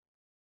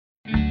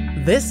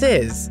This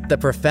is The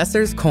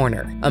Professor's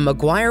Corner, a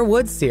McGuire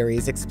Woods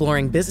series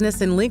exploring business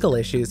and legal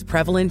issues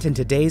prevalent in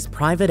today's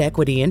private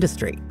equity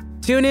industry.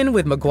 Tune in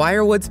with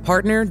McGuire Woods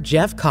partner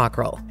Jeff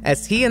Cockrell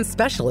as he and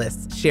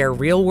specialists share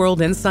real-world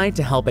insight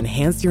to help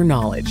enhance your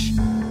knowledge.